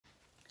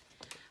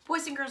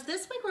Boys and girls,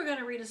 this week we're going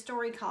to read a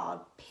story called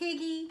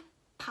Piggie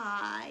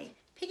Pie.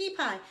 Piggie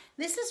Pie.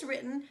 This is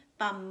written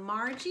by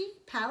Margie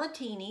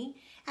Palatini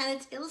and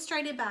it's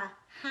illustrated by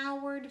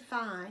Howard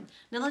Fine.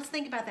 Now let's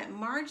think about that.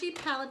 Margie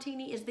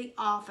Palatini is the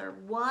author.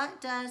 What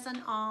does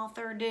an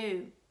author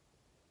do?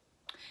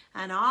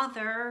 An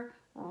author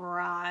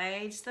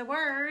writes the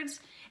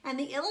words, and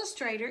the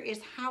illustrator is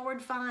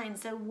Howard Fine.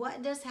 So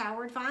what does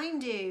Howard Fine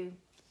do?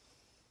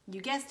 You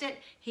guessed it,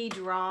 he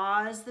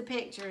draws the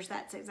pictures.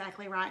 That's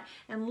exactly right.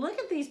 And look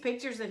at these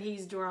pictures that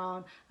he's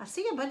drawn. I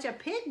see a bunch of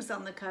pigs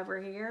on the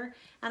cover here,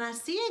 and I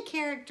see a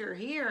character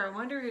here. I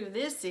wonder who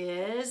this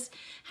is.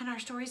 And our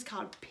story's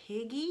called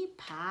Piggie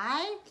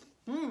Pie.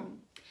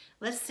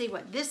 Let's see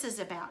what this is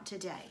about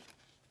today.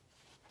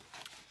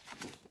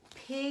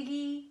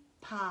 Piggie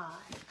Pie.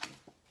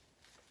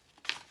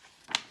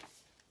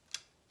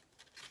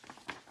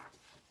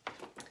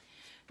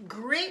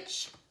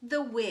 Gritch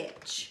the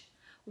witch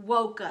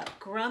woke up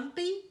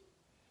grumpy,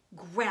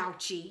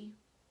 grouchy,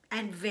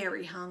 and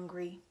very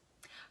hungry.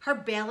 Her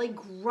belly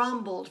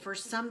grumbled for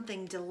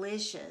something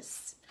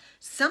delicious,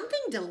 something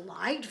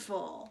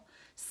delightful,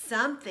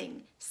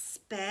 something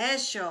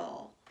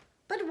special.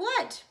 But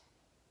what?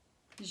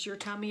 Is your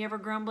tummy ever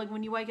grumbling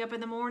when you wake up in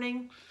the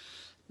morning?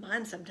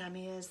 Mine sometimes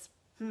is.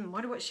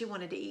 Wonder what she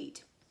wanted to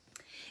eat.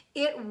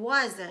 It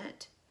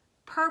wasn't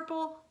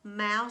purple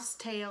mouse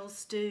tail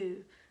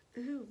stew.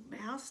 Ooh,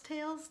 mouse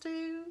tail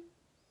stew?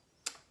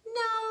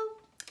 No,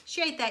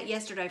 she ate that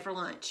yesterday for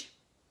lunch.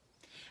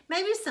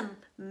 Maybe some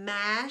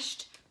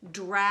mashed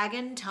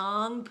dragon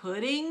tongue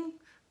pudding?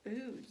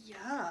 Ooh,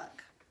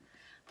 yuck.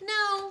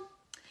 No,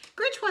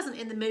 Grinch wasn't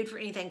in the mood for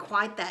anything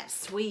quite that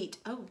sweet.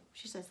 Oh,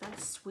 she says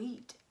that's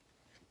sweet.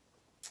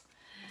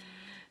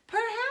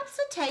 Perhaps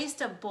a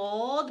taste of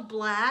boiled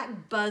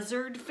black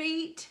buzzard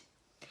feet.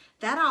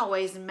 That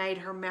always made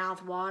her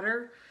mouth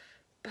water.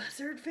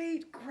 Buzzard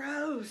feet?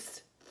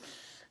 Gross.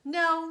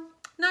 No,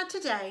 not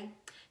today.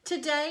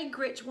 Today,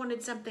 Grinch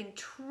wanted something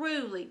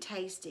truly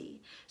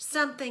tasty,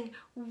 something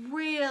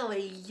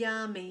really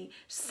yummy,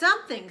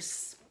 something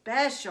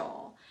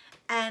special.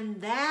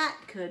 And that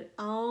could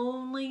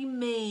only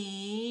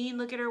mean,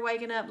 look at her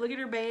waking up, look at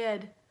her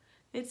bed.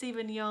 It's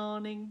even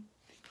yawning.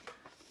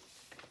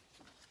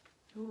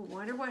 Ooh,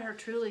 wonder what her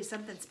truly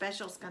something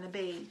special is going to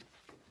be.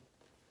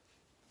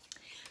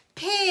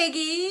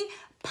 Piggie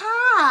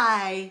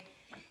Pie.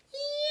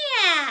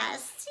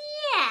 Yes,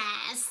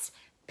 yes.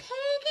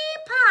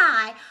 Piggie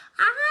Pie.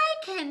 I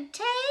can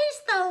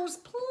taste those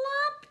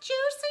plump,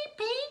 juicy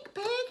pink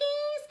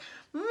piggies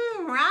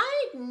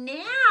right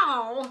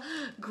now,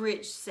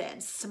 Grinch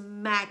said,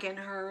 smacking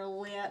her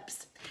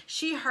lips.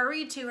 She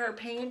hurried to her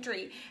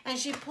pantry and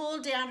she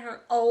pulled down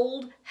her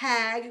old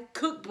hag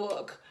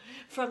cookbook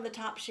from the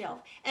top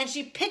shelf, and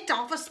she picked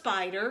off a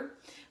spider,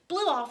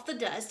 blew off the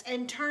dust,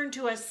 and turned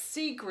to a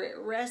secret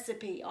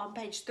recipe on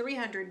page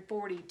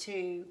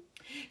 342.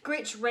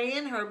 Grinch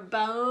ran her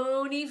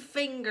bony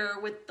finger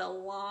with the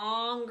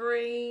long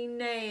green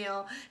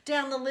nail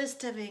down the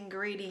list of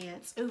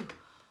ingredients. Ooh,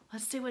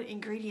 let's see what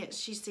ingredients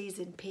she sees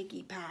in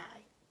Piggie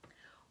Pie.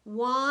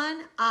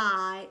 1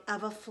 eye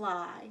of a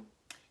fly.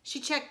 She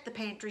checked the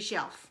pantry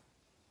shelf.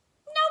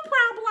 No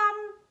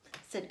problem,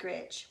 said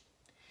Grinch.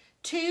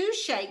 2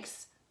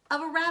 shakes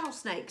of a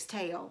rattlesnake's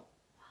tail.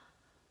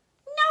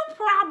 No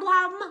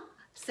problem,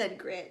 said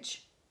Grinch.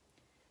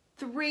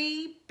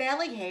 3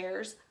 belly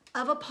hairs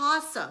of a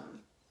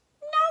possum.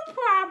 No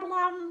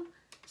problem,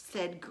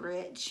 said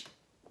Grinch.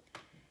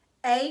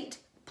 8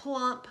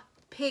 plump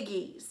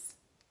piggies.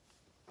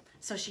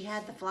 So she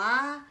had the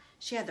fly,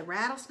 she had the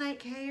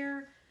rattlesnake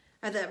hair,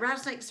 or the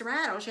rattlesnake's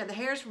rattle, she had the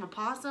hairs from a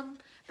possum,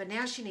 but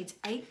now she needs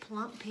 8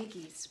 plump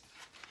piggies.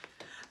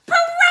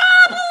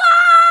 Problem!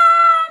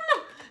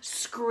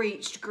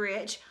 Screeched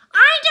Grinch.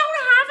 I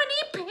don't have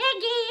any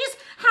piggies.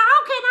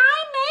 How can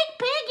I make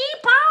Piggie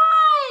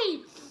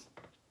Pie?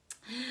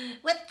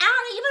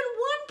 Without even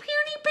one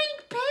puny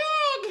pink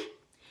pig.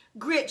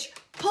 Grinch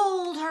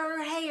pulled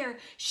her hair.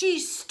 She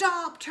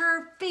stomped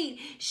her feet.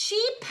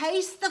 She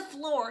paced the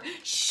floor.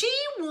 She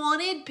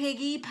wanted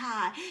Piggie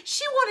Pie.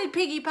 She wanted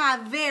Piggie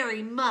Pie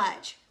very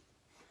much.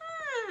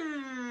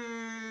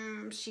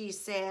 She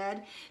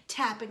said,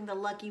 tapping the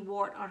lucky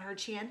wart on her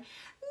chin.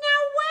 Now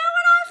where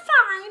would I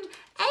find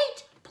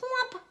 8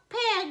 plump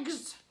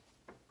pigs?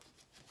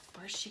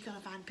 Where's she gonna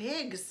find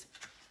pigs?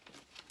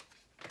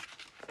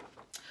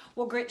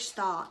 Well, Grinch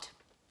thought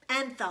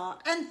and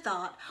thought and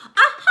thought.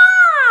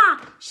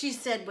 Aha! She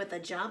said with a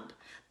jump.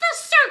 The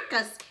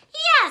circus!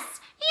 Yes,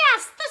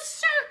 yes, the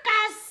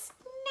circus!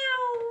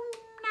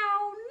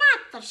 No,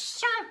 not the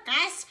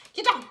circus.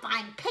 You don't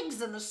find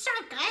pigs in the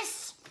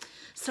circus.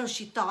 So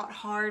she thought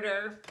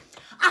harder.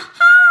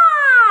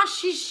 Aha!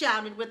 She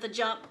shouted with a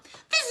jump.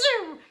 The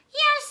zoo!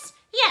 Yes,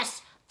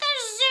 yes, the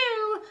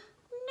zoo!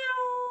 No,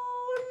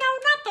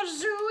 not the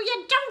zoo.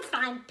 You don't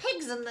find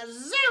pigs in the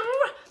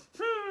zoo.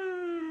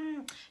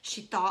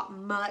 She thought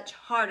much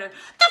harder.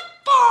 The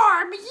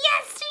farm!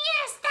 Yes,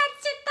 yes,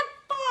 that's it, the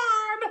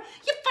farm!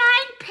 You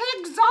find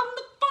pigs on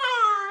the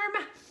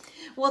farm!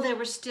 Well, there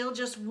was still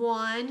just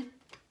 1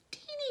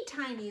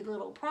 tiny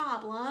little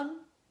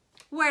problem.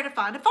 Where to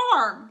find a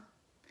farm?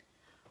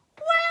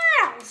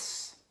 Where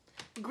else?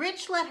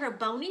 Grinch let her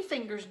bony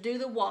fingers do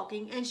the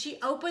walking, and she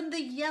opened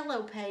the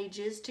yellow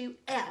pages to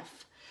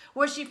F,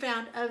 where she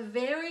found a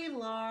very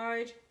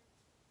large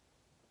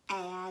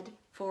ad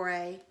for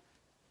a,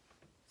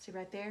 see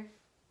right there,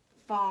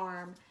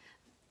 farm.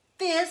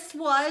 This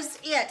was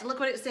it. Look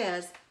what it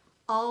says.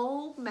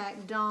 Old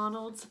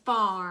MacDonald's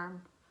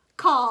Farm.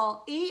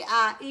 Call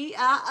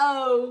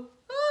E-I-E-I-O.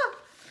 Ah.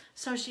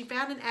 So she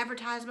found an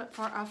advertisement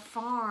for a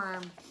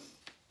farm.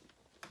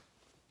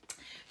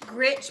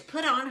 Grinch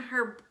put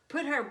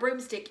her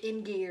broomstick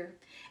in gear,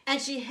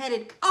 and she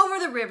headed over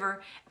the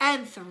river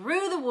and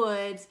through the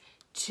woods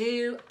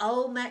to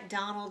Old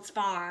MacDonald's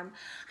farm.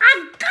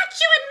 I've got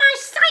you in my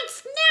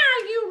sights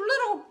now, you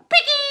little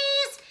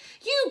piggies,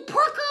 you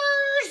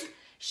porkers,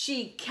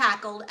 she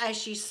cackled as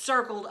she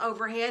circled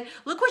overhead.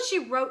 Look what she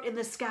wrote in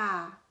the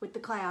sky with the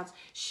clouds.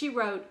 She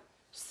wrote,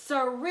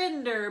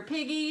 surrender,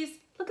 piggies.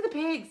 Look at the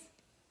pigs.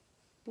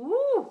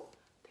 Ooh,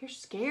 they're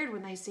scared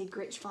when they see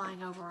Grinch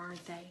flying over,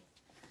 aren't they?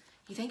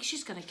 You think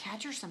she's going to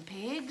catch her some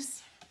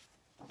pigs?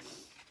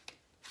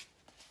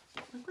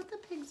 Look what the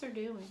pigs are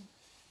doing.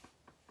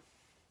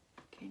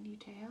 Can you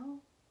tell?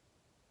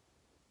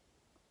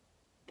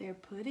 They're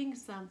putting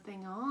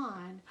something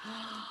on.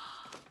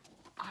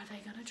 Are they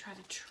going to try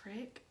to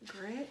trick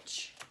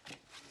Grinch?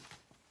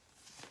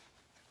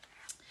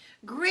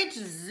 Grinch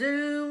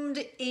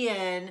zoomed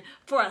in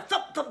for a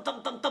thump, thump,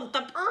 thump, thump, thump,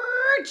 thump,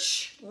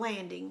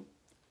 landing.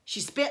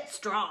 She spit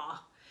straw.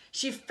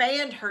 She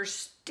fanned her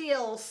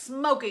still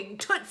smoking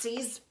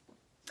tootsies,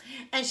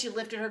 and she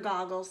lifted her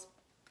goggles.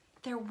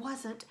 There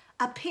wasn't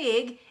a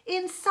pig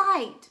in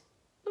sight.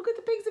 Look what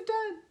the pigs have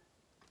done.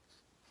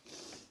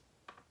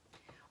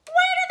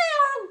 Where did they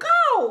all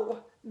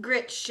go?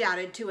 Grinch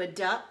shouted to a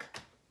duck.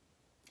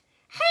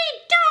 Hey,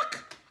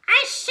 duck,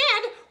 I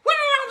said, where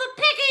are all the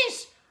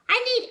piggies? I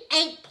need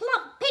 8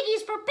 plump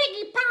piggies for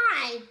Piggie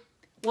Pie.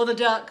 Well, the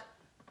duck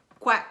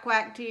quack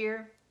quacked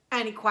here,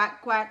 and he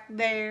quack quacked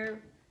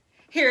there.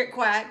 Here it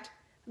quacked,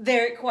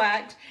 there it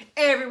quacked,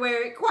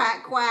 everywhere it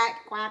quack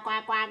quack, quack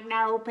quack quack,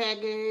 no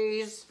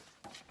piggies.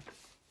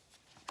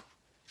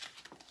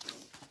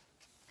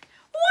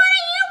 What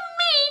do you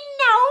mean,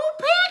 no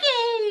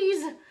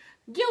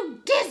piggies?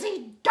 You dizzy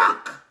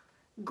duck,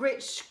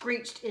 Grinch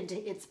screeched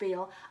into its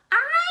bill. I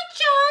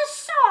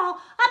just saw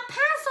a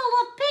passel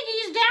of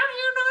piggies down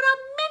here not a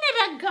minute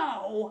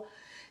ago.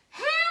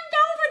 Hand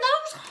over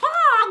those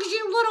hogs,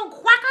 you little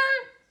quacker.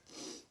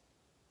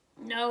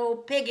 No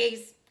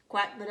piggies,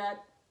 quacked the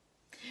duck.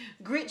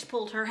 Grinch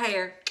pulled her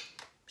hair.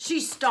 She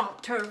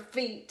stomped her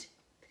feet.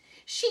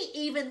 She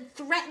even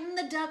threatened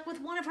the duck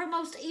with one of her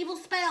most evil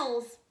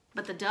spells.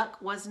 But the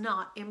duck was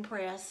not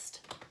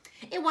impressed.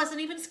 It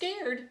wasn't even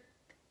scared.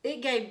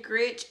 It gave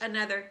Grinch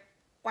another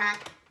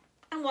whack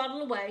and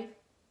waddled away.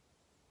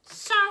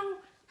 So,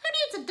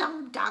 who needs a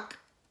dumb duck?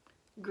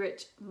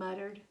 Grinch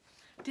muttered.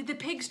 Did the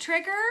pigs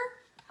trick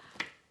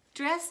her?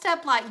 Dressed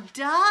up like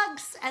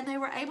ducks, and they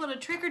were able to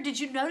trick her. Did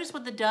you notice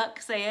what the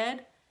duck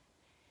said?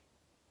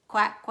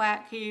 Quack,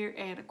 quack here,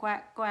 and a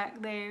quack,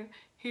 quack there.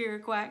 Here a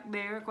quack,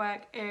 there a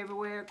quack,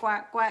 everywhere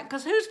quack, quack.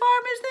 Because whose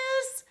farm is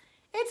this?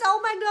 It's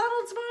Old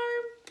MacDonald's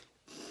farm.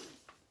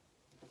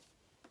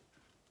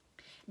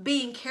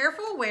 Being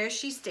careful where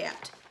she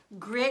stepped,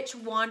 Grinch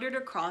wandered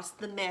across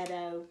the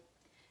meadow.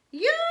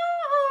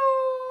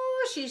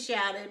 Yoo-hoo, she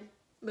shouted.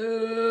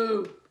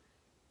 Moo.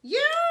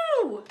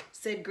 You,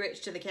 said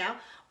Grinch to the cow.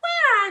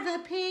 Where are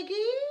the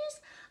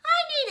piggies?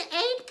 I need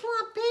 8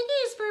 plump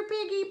piggies for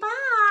Piggie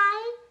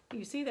Pie.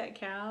 You see that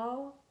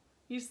cow?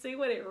 You see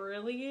what it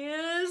really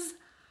is?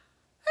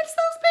 It's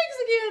those pigs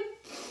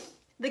again.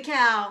 The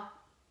cow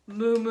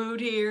moo-mooed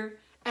here,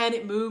 and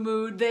it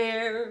moo-mooed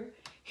there.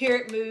 Here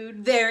it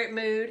mooed, there it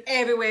mooed,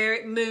 everywhere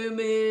it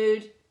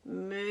moo-mooed.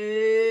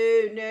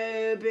 Moo,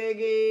 no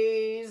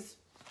piggies.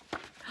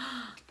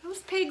 Those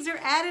pigs are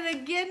at it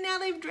again. Now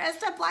they've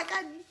dressed up like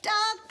a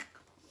duck.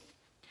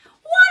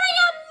 What do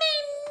you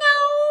mean, no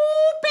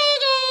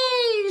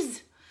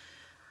piggies?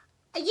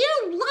 You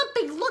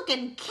lumpy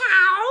looking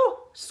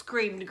cow,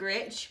 screamed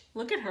Grinch.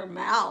 Look at her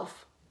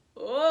mouth.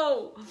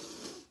 Oh.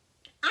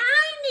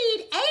 I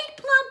need 8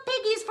 plump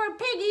piggies for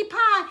Piggie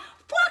Pie.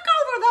 Fork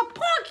over the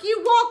pork,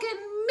 you walking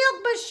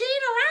milk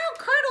machine, or I'll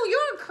curdle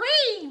your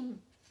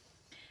cream.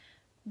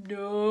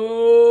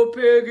 No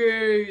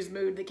piggies,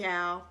 mooed the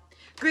cow.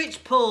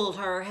 Grinch pulled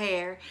her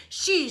hair.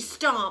 She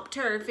stomped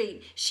her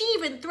feet. She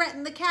even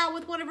threatened the cow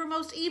with one of her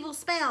most evil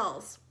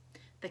spells.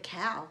 The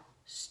cow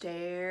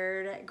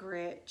stared at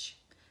Grinch,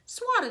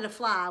 swatted a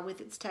fly with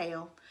its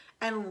tail,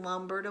 and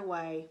lumbered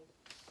away.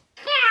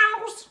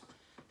 Cows!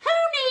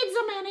 Who needs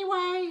them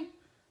anyway?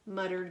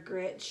 Muttered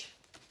Grinch.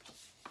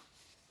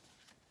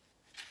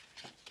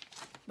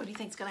 What do you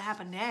think's going to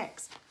happen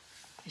next?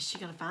 Is she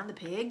going to find the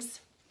pigs?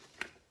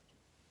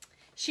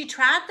 She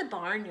tried the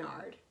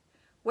barnyard,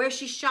 where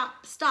she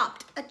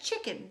stopped a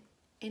chicken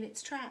in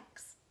its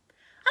tracks.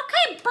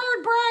 Okay,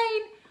 bird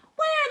brain,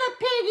 where are the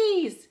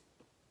piggies?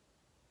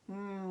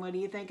 What do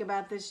you think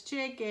about this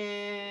chicken?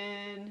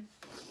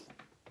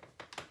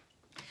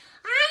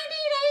 I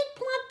need 8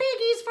 plump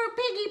piggies for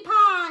Piggie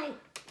Pie.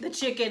 The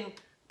chicken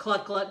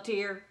clucked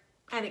here,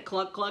 and it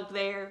clucked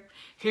there.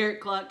 Here it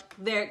clucked,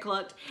 there it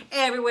clucked,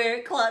 everywhere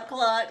it cluck,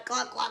 cluck,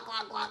 cluck, cluck,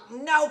 cluck, cluck.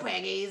 No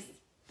piggies.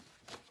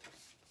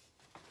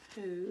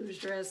 Who's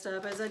dressed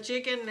up as a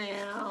chicken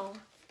now?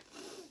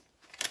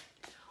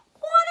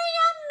 What do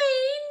you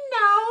mean,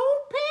 no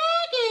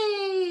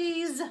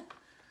piggies?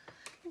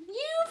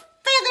 You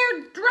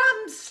feathered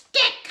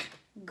drumstick,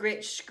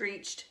 Gritch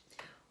screeched.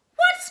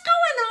 what's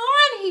going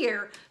on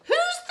here? Who's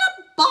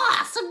the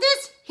boss of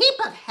this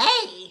heap of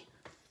hay?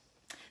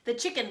 The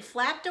chicken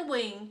flapped a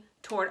wing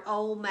toward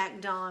old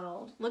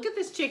MacDonald. Look at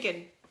this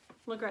chicken.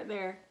 Look right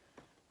there.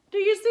 Do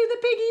you see the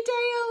piggy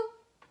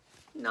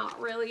tail?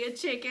 Not really a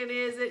chicken,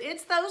 is it?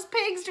 It's those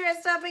pigs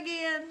dressed up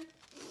again.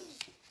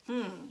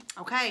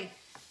 Okay.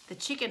 The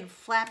chicken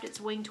flapped its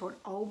wing toward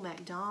old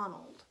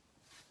MacDonald.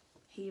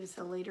 He was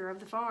the leader of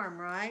the farm,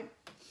 right?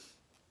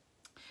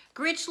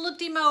 Gritch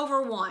looked him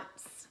over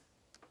once.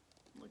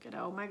 Look at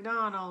old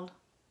MacDonald.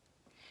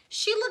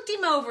 She looked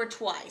him over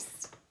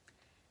twice.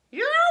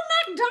 You're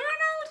old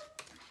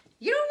MacDonald?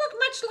 You don't look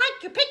much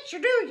like your picture,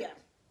 do you?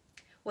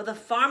 Well, the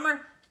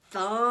farmer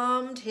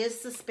thumbed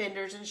his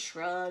suspenders and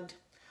shrugged.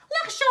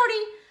 Look,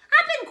 Shorty,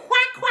 I've been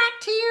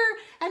quacked here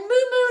and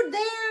moo-mooed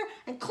there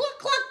and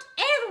clucked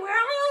everywhere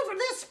all over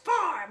this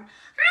farm.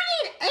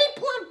 I need 8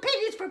 plump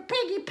piggies for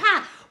Piggie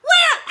Pie.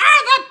 Where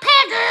are the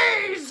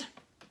piggies?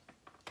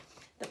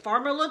 The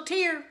farmer looked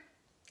here.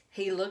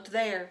 He looked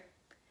there.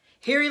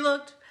 Here he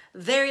looked.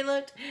 There he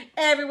looked.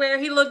 Everywhere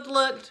he looked.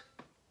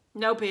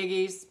 No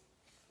piggies.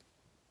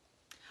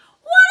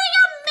 What do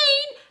you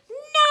mean,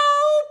 no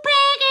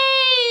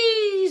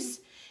piggies?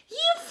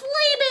 You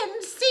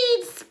flea-bitten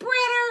seed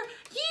spreader.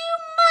 You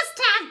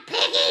must have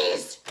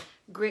piggies.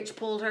 Gritch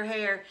pulled her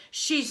hair.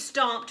 She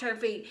stomped her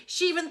feet.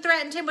 She even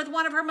threatened him with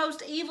one of her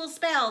most evil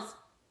spells.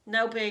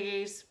 No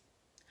piggies.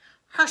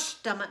 Her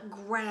stomach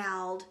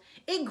growled.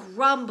 It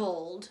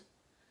grumbled.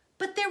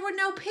 But there were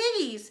no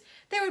piggies.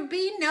 There would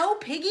be no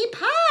Piggie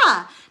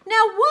Pie.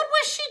 Now what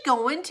was she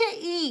going to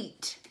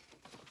eat?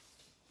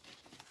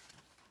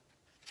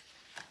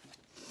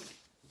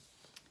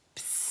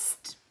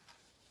 Psst.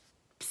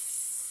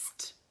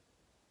 Psst.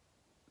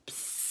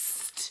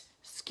 Psst.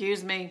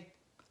 Excuse me,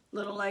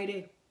 little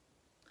lady.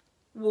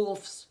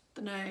 Wolf's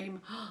the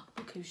name.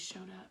 Look who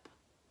showed up.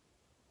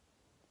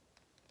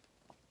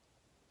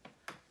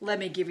 Let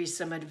me give you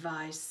some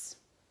advice.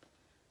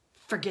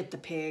 Forget the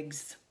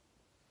pigs.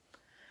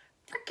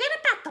 Forget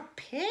about the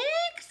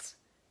pigs?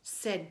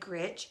 Said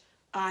Gritch,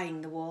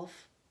 eyeing the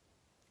wolf.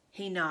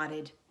 He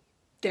nodded.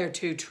 They're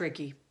too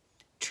tricky.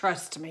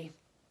 Trust me.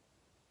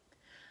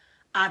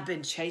 I've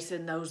been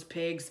chasing those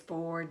pigs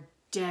for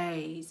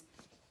days.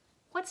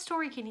 What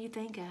story can you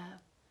think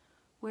of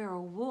where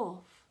a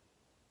wolf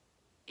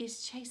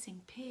is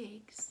chasing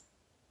pigs?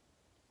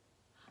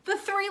 The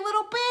 3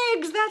 Little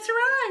Pigs, that's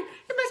right.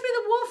 It must be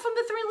the wolf from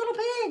the 3 Little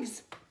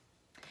Pigs.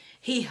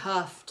 He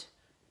huffed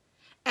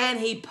and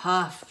he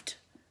puffed.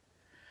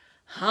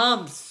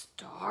 I'm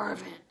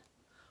starving.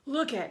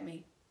 Look at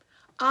me.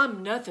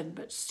 I'm nothing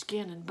but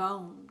skin and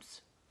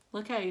bones.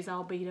 Look how he's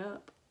all beat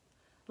up.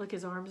 Look,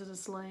 his arms in a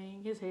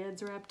sling, his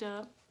head's wrapped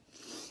up.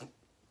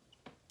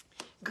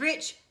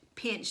 Gritch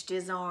pinched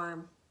his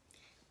arm.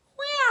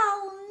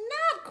 Well,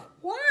 not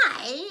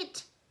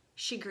quite,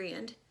 She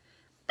grinned.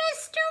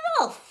 Mr.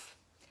 Wolf,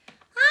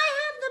 I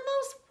have the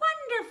most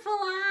wonderful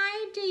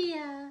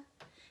idea.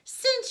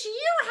 Since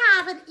you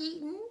haven't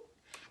eaten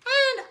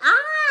and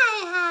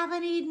I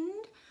haven't eaten,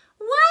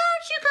 why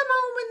don't you come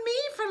home with me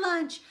for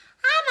lunch?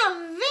 I'm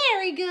a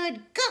very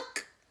good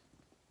cook.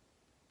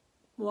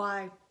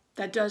 Why,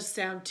 that does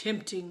sound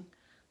tempting,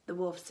 the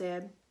wolf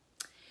said.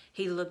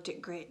 He looked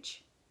at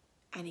Gritch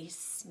and he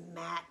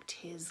smacked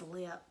his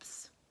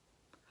lips.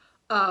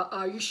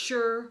 Are you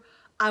sure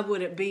I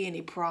wouldn't be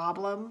any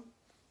problem?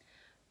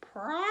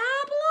 Problem?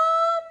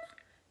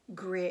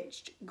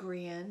 Gritch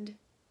grinned.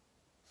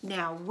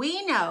 Now,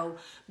 we know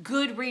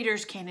good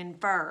readers can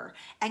infer,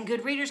 and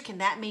good readers can,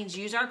 that means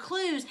use our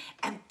clues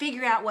and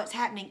figure out what's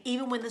happening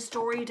even when the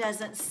story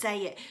doesn't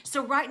say it.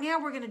 So right now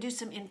we're going to do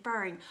some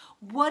inferring.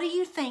 What do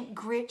you think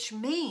Gritch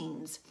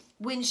means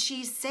when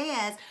she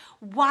says,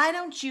 why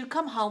don't you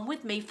come home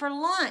with me for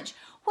lunch?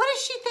 What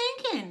is she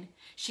thinking?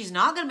 She's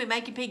not going to be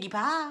making Piggie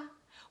Pie.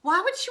 Why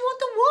would she want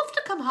the wolf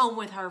to come home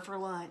with her for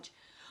lunch?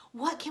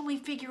 What can we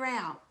figure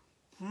out?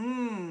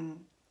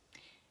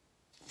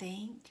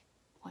 Think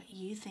what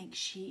you think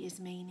she is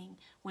meaning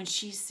when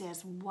she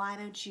says, why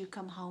don't you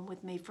come home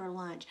with me for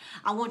lunch?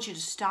 I want you to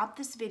stop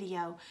this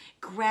video,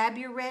 grab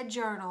your red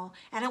journal,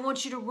 and I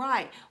want you to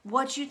write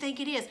what you think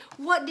it is.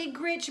 What did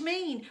Gritch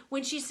mean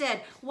when she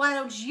said, why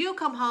don't you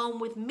come home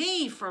with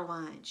me for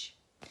lunch?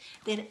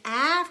 Then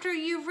after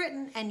you've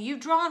written and you've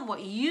drawn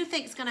what you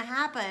think is going to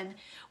happen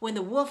when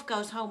the wolf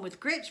goes home with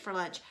Gritch for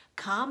lunch,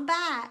 come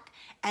back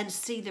and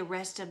see the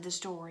rest of the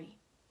story.